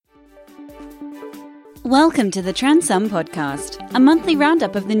Welcome to the Transum Podcast, a monthly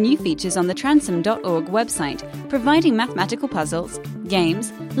roundup of the new features on the transum.org website, providing mathematical puzzles,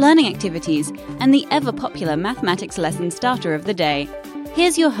 games, learning activities, and the ever-popular mathematics lesson starter of the day.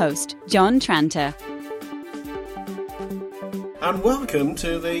 Here's your host, John Tranter. And welcome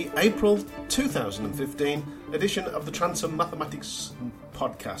to the April 2015 edition of the Transum Mathematics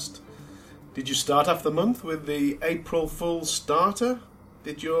Podcast. Did you start off the month with the April Fool's starter?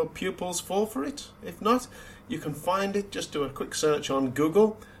 Did your pupils fall for it? If not, you can find it. Just do a quick search on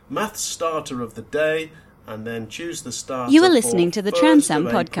Google, Math Starter of the Day, and then choose the starter. You are listening to the Transum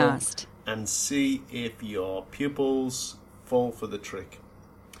Podcast. And see if your pupils fall for the trick.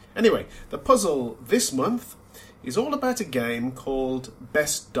 Anyway, the puzzle this month is all about a game called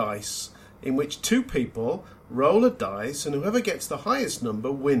Best Dice, in which two people roll a dice and whoever gets the highest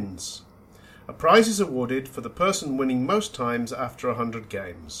number wins. A prize is awarded for the person winning most times after 100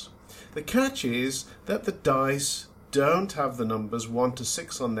 games. The catch is that the dice don't have the numbers 1 to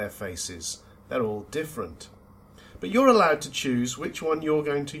 6 on their faces. They're all different. But you're allowed to choose which one you're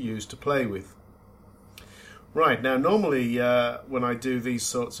going to use to play with. Right, now normally when I do these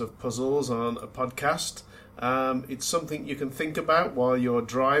sorts of puzzles on a podcast, it's something you can think about while you're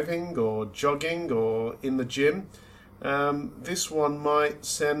driving or jogging or in the gym. This one might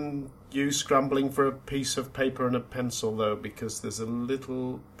send you scrambling for a piece of paper and a pencil though, because there's a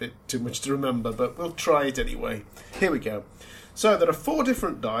little bit too much to remember, but we'll try it anyway. Here we go. So there are 4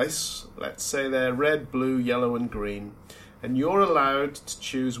 different dice. Let's say they're red, blue, yellow and green, and you're allowed to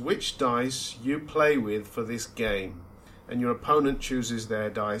choose which dice you play with for this game, and your opponent chooses their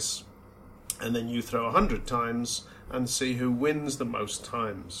dice, and then you throw 100 times and see who wins the most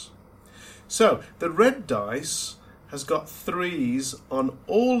times. So the red dice has got 3s on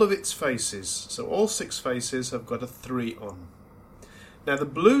all of its faces. So all 6 faces have got a 3 on. Now the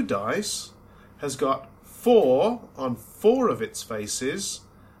blue dice has got 4 on 4 of its faces,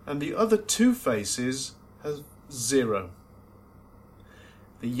 and the other 2 faces has 0.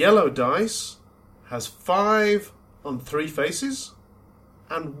 The yellow dice has 5 on 3 faces,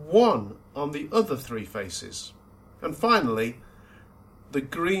 and 1 on the other 3 faces. And finally, the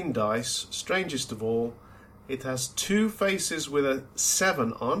green dice, strangest of all, it has 2 faces with a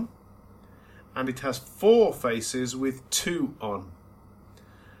 7 on, and it has 4 faces with 2 on.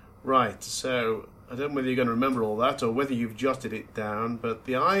 Right, so I don't know whether you're going to remember all that or whether you've jotted it down, but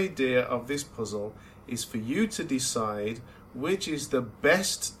the idea of this puzzle is for you to decide which is the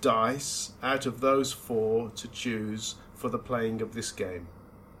best dice out of those 4 to choose for the playing of this game.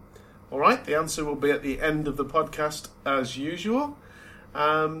 Alright, the answer will be at the end of the podcast as usual.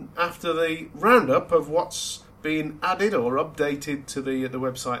 After the roundup of what's been added or updated to the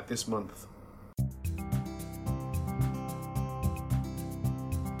website this month.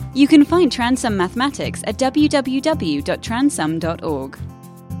 You can find Transum Mathematics at www.transum.org.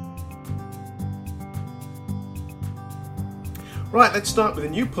 Right, let's start with a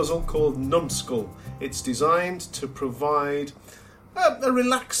new puzzle called Numskull. It's designed to provide a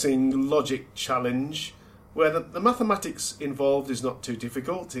relaxing logic challenge where the mathematics involved is not too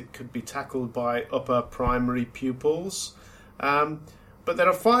difficult. It could be tackled by upper primary pupils. But there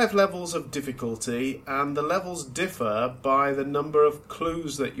are 5 levels of difficulty, and the levels differ by the number of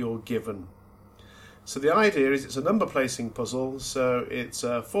clues that you're given. So the idea is it's a number placing puzzle, so it's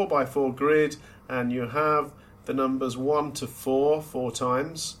a 4x4 grid, and you have the numbers 1 to 4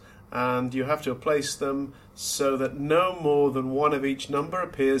 times, and you have to place them so that no more than one of each number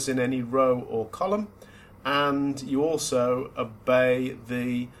appears in any row or column. And you also obey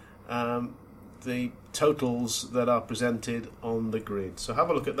the totals that are presented on the grid. So have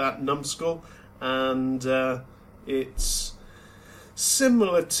a look at that Numskull, and it's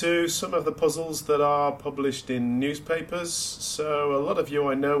similar to some of the puzzles that are published in newspapers. So a lot of you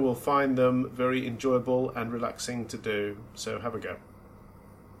I know will find them very enjoyable and relaxing to do. So have a go.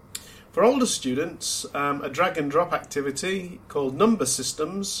 For older students, a drag and drop activity called Number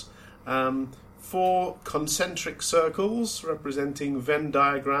Systems. 4 concentric circles representing Venn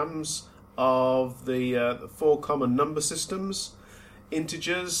diagrams of the 4 common number systems: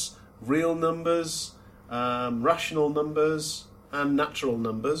 integers, real numbers, rational numbers, and natural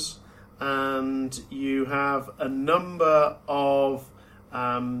numbers. And you have a number of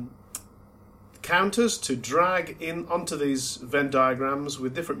counters to drag in onto these Venn diagrams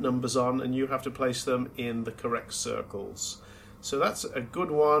with different numbers on, and you have to place them in the correct circles. So that's a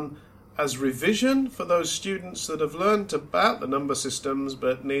good one as revision for those students that have learnt about the number systems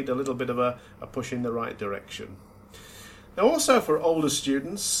but need a little bit of a push in the right direction. Now also for older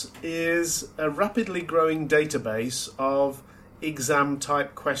students is a rapidly growing database of exam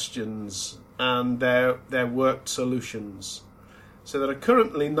type questions and their worked solutions. So there are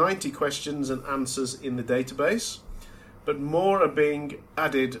currently 90 questions and answers in the database, but more are being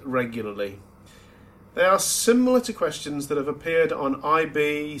added regularly. They are similar to questions that have appeared on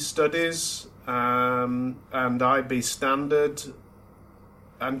IB Studies and IB Standard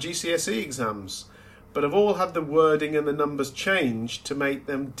and GCSE exams, but have all had the wording and the numbers changed to make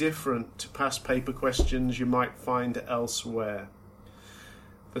them different to past paper questions you might find elsewhere.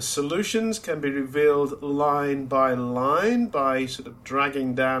 The solutions can be revealed line by line by sort of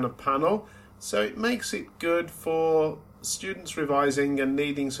dragging down a panel, so it makes it good for students revising and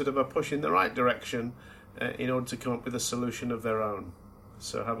needing sort of a push in the right direction in order to come up with a solution of their own.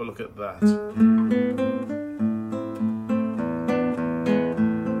 So have a look at that.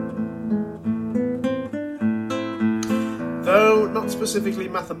 Though not specifically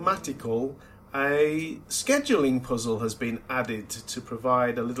mathematical, a scheduling puzzle has been added to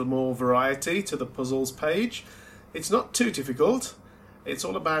provide a little more variety to the puzzles page. It's not too difficult. It's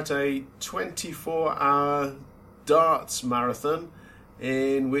all about a 24-hour darts marathon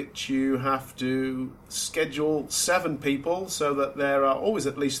in which you have to schedule 7 people so that there are always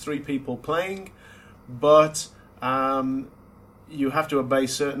at least 3 people playing, but you have to obey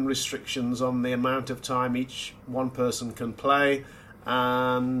certain restrictions on the amount of time each one person can play,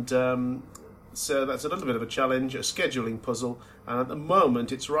 and so that's a little bit of a challenge, a scheduling puzzle, and at the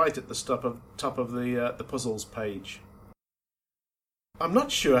moment it's right at the top of the puzzles page. I'm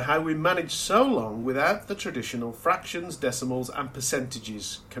not sure how we managed so long without the traditional fractions, decimals and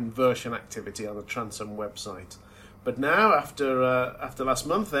percentages conversion activity on the Transom website. But now, after last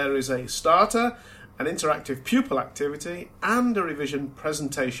month, there is a starter, an interactive pupil activity and a revision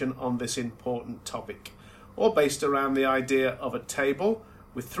presentation on this important topic, all based around the idea of a table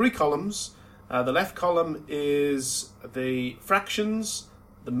with 3 columns. The left column is the fractions,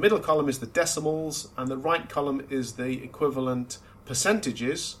 the middle column is the decimals, and the right column is the equivalent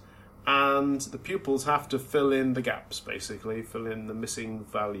percentages, and the pupils have to fill in the gaps, basically fill in the missing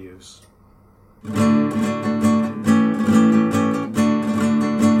values.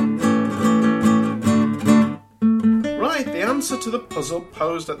 Right, the answer to the puzzle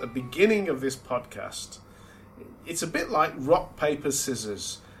posed at the beginning of this podcast. It's a bit like rock, paper,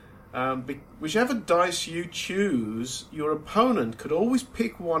 scissors. Whichever dice you choose, your opponent could always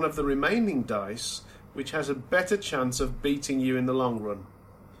pick one of the remaining dice, which has a better chance of beating you in the long run.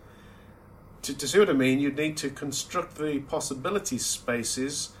 To see what I mean, you'd need to construct the possibility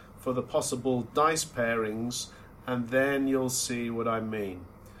spaces for the possible dice pairings, and then you'll see what I mean.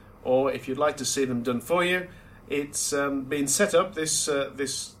 Or if you'd like to see them done for you, it's been set up, this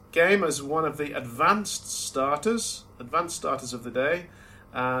game, as one of the advanced starters of the day,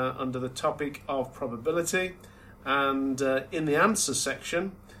 under the topic of probability, and in the answer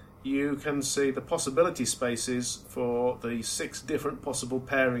section you can see the possibility spaces for the 6 different possible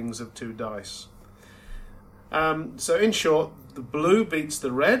pairings of 2 dice. So in short, the blue beats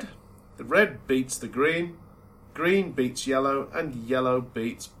the red beats the green beats yellow, and yellow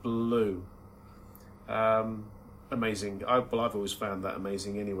beats blue. Amazing. I've always found that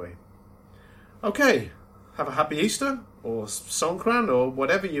amazing anyway. Okay, have a happy Easter, or Songkran, or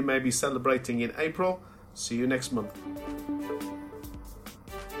whatever you may be celebrating in April. See you next month.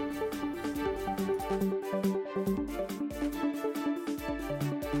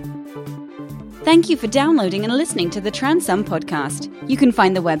 Thank you for downloading and listening to the Transom podcast. You can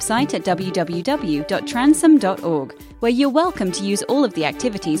find the website at www.transom.org, where you're welcome to use all of the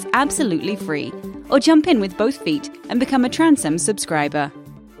activities absolutely free, or jump in with both feet and become a Transom subscriber.